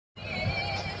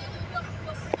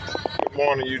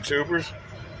morning, YouTubers.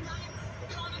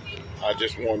 I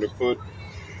just wanted to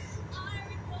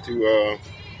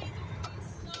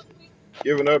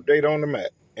give an update on the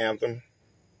Mack Anthem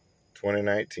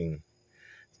 2019.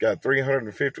 It's got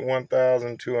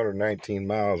 351,219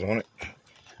 miles on it.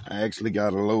 I actually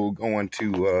got a load going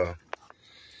to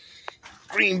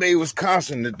Green Bay,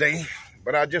 Wisconsin today,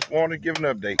 but I just wanted to give an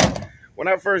update. When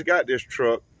I first got this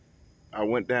truck, I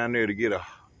went down there to get a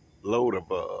load of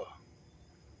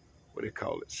what do you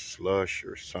call it, slush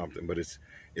or something, but it's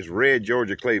red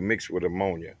Georgia clay mixed with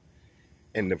ammonia.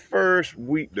 And the first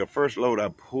week, the first load I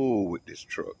pulled with this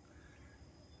truck,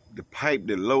 the pipe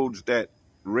that loads that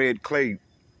red clay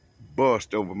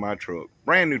bust over my truck,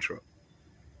 brand new truck.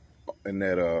 And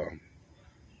that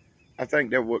I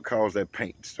think that what caused that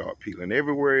paint to start peeling.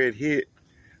 Everywhere it hit,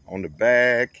 on the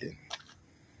back and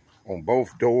on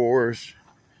both doors,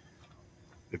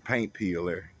 the paint peel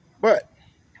there. But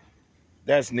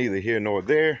that's neither here nor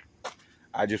there.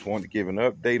 I just want to give an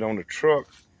update on the truck.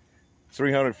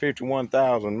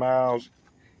 351,000 miles,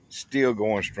 still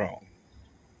going strong.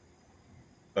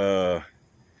 And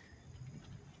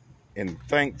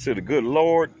thanks to the good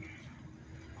Lord,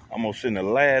 I'm gonna send the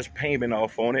last payment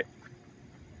off on it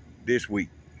this week.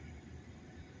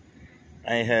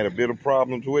 I ain't had a bit of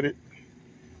problems with it.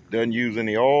 Doesn't use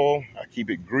any oil. I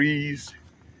keep it greased.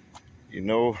 You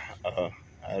know, I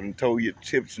done told you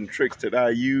tips and tricks that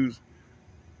I use.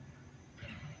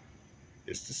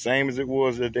 It's the same as it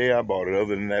was the day I bought it,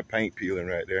 other than that paint peeling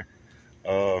right there.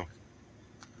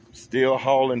 Still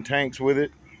hauling tanks with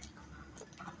it.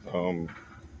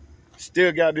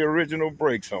 Still got the original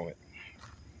brakes on it.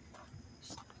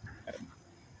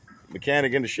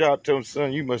 Mechanic in the shop told me,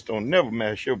 son, you must don't never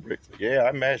mash your brakes. Yeah,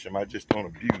 I mash them, I just don't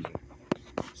abuse them.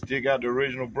 Still got the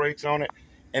original brakes on it.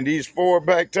 And these four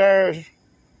back tires,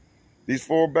 these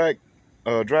four back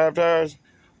drive tires,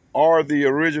 are the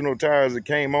original tires that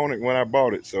came on it when I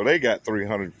bought it. So they got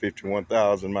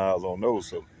 351,000 miles on those.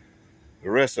 So the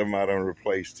rest of them I done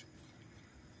replaced.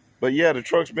 But yeah, the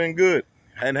truck's been good.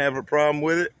 Hadn't have a problem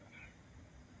with it.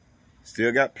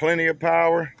 Still got plenty of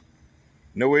power.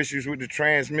 No issues with the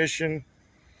transmission.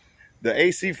 The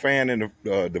AC fan and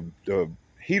the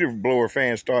heater blower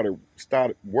fan started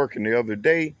working the other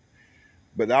day.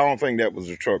 But I don't think that was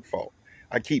the truck fault.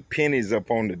 I keep pennies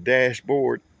up on the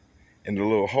dashboard and the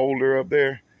little holder up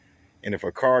there. And if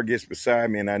a car gets beside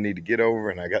me and I need to get over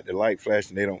and I got the light flash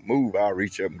and they don't move, I'll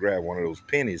reach up and grab one of those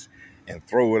pennies and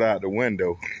throw it out the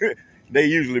window. They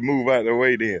usually move out the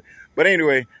way then. But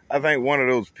anyway, I think one of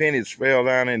those pennies fell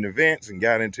down in the vents and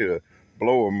got into the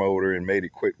blower motor and made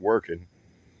it quit working.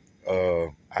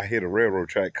 I hit a railroad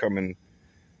track coming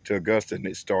to Augusta and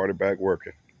it started back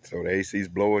working. So the AC's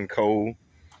blowing cold.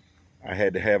 I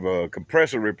had to have a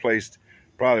compressor replaced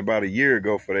probably about a year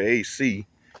ago for the AC.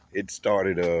 It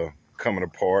started coming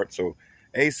apart. So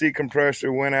AC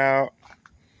compressor went out.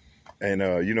 And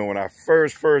you know, when I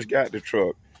first got the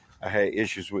truck, I had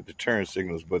issues with the turn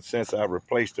signals. But since I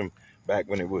replaced them back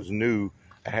when it was new,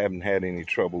 I haven't had any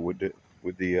trouble with the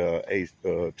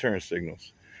turn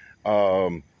signals.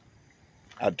 I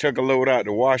took a load out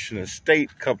to Washington State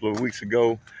a couple of weeks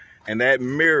ago, and that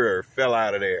mirror fell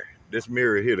out of there. This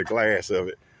mirror here, the glass of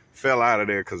it, fell out of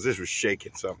there because this was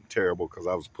shaking something terrible because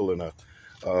I was pulling a,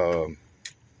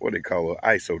 what they call an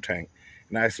ISO tank.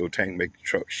 An ISO tank make the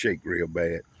truck shake real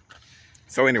bad.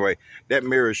 So anyway, that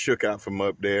mirror shook out from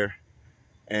up there,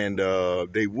 and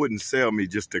they wouldn't sell me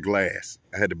just the glass.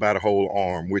 I had to buy the whole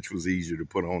arm, which was easier to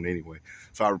put on anyway.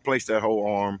 So I replaced that whole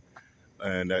arm,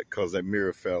 and that because that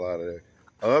mirror fell out of there.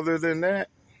 Other than that,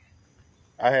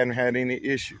 I hadn't had any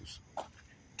issues.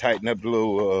 Tighten up the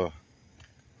little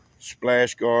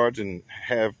splash guards and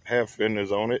half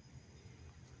fenders on it.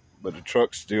 But the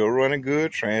truck's still running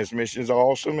good. Transmission's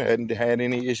awesome. I hadn't had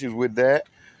any issues with that.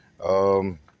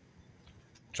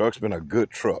 Truck's been a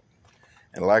good truck.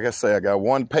 And like I say, I got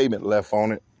one payment left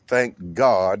on it. Thank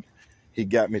God he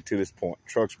got me to this point.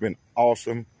 Truck's been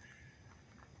awesome.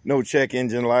 No check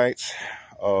engine lights.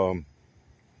 No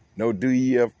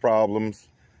DEF problems.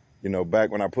 You know,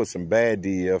 back when I put some bad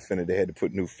DEF in it, they had to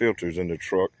put new filters in the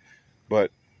truck.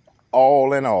 But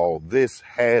all in all, this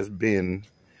has been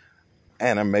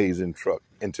an amazing truck.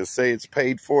 And to say it's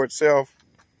paid for itself,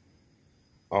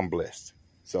 I'm blessed.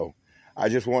 So I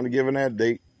just want to give an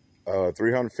update.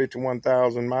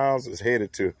 351,000 miles is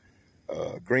headed to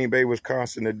Green Bay,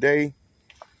 Wisconsin today.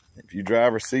 If you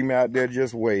drivers see me out there,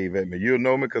 just wave at me. You'll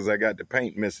know me because I got the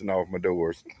paint missing off my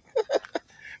doors.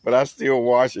 But I still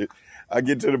wash it. I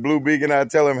get to the blue beacon, I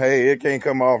tell him, hey, it can't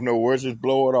come off no worse. Just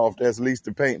blow it off. That's at least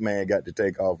the paint man got to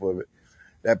take off of it.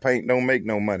 That paint don't make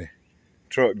no money.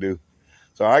 Truck do.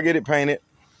 So I get it painted.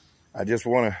 I just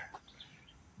want to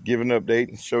give an update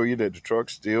and show you that the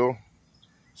truck's still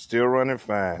running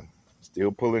fine,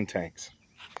 still pulling tanks.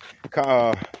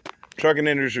 Trucking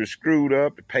industry is screwed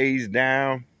up. It pays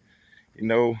down. You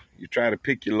know, you try to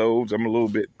pick your loads. I'm a little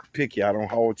bit picky. I don't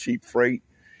haul cheap freight.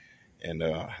 And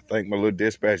I think my little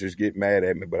dispatchers get mad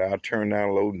at me, but I'll turn down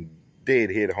a load and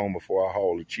dead hit home before I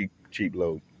haul a cheap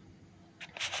load.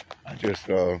 I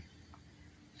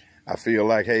feel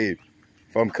like, hey,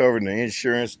 if I'm covering the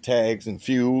insurance, tags, and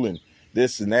fuel, and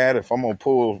this and that, if I'm gonna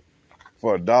pull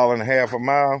for $1.50 a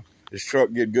mile, this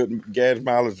truck get good gas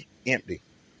mileage empty.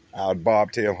 I'll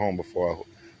bobtail home before I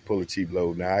pull a cheap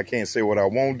load. Now, I can't say what I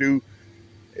won't do.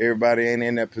 Everybody ain't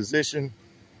in that position.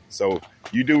 So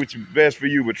you do what's best for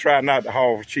you, but try not to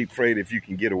haul cheap freight if you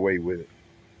can get away with it.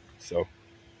 So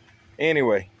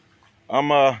anyway, I'm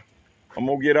gonna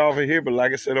get off of here, but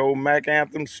like I said, old Mack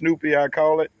Anthem, Snoopy I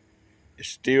call it, is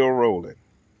still rolling.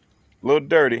 A little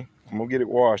dirty. I'm gonna get it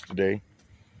washed today,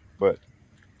 but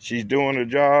she's doing her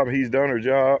job. He's done her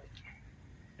job.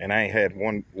 And I ain't had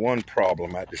one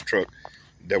problem at this truck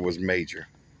that was major.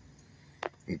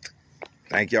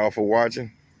 Thank y'all for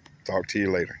watching. Talk to you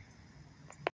later.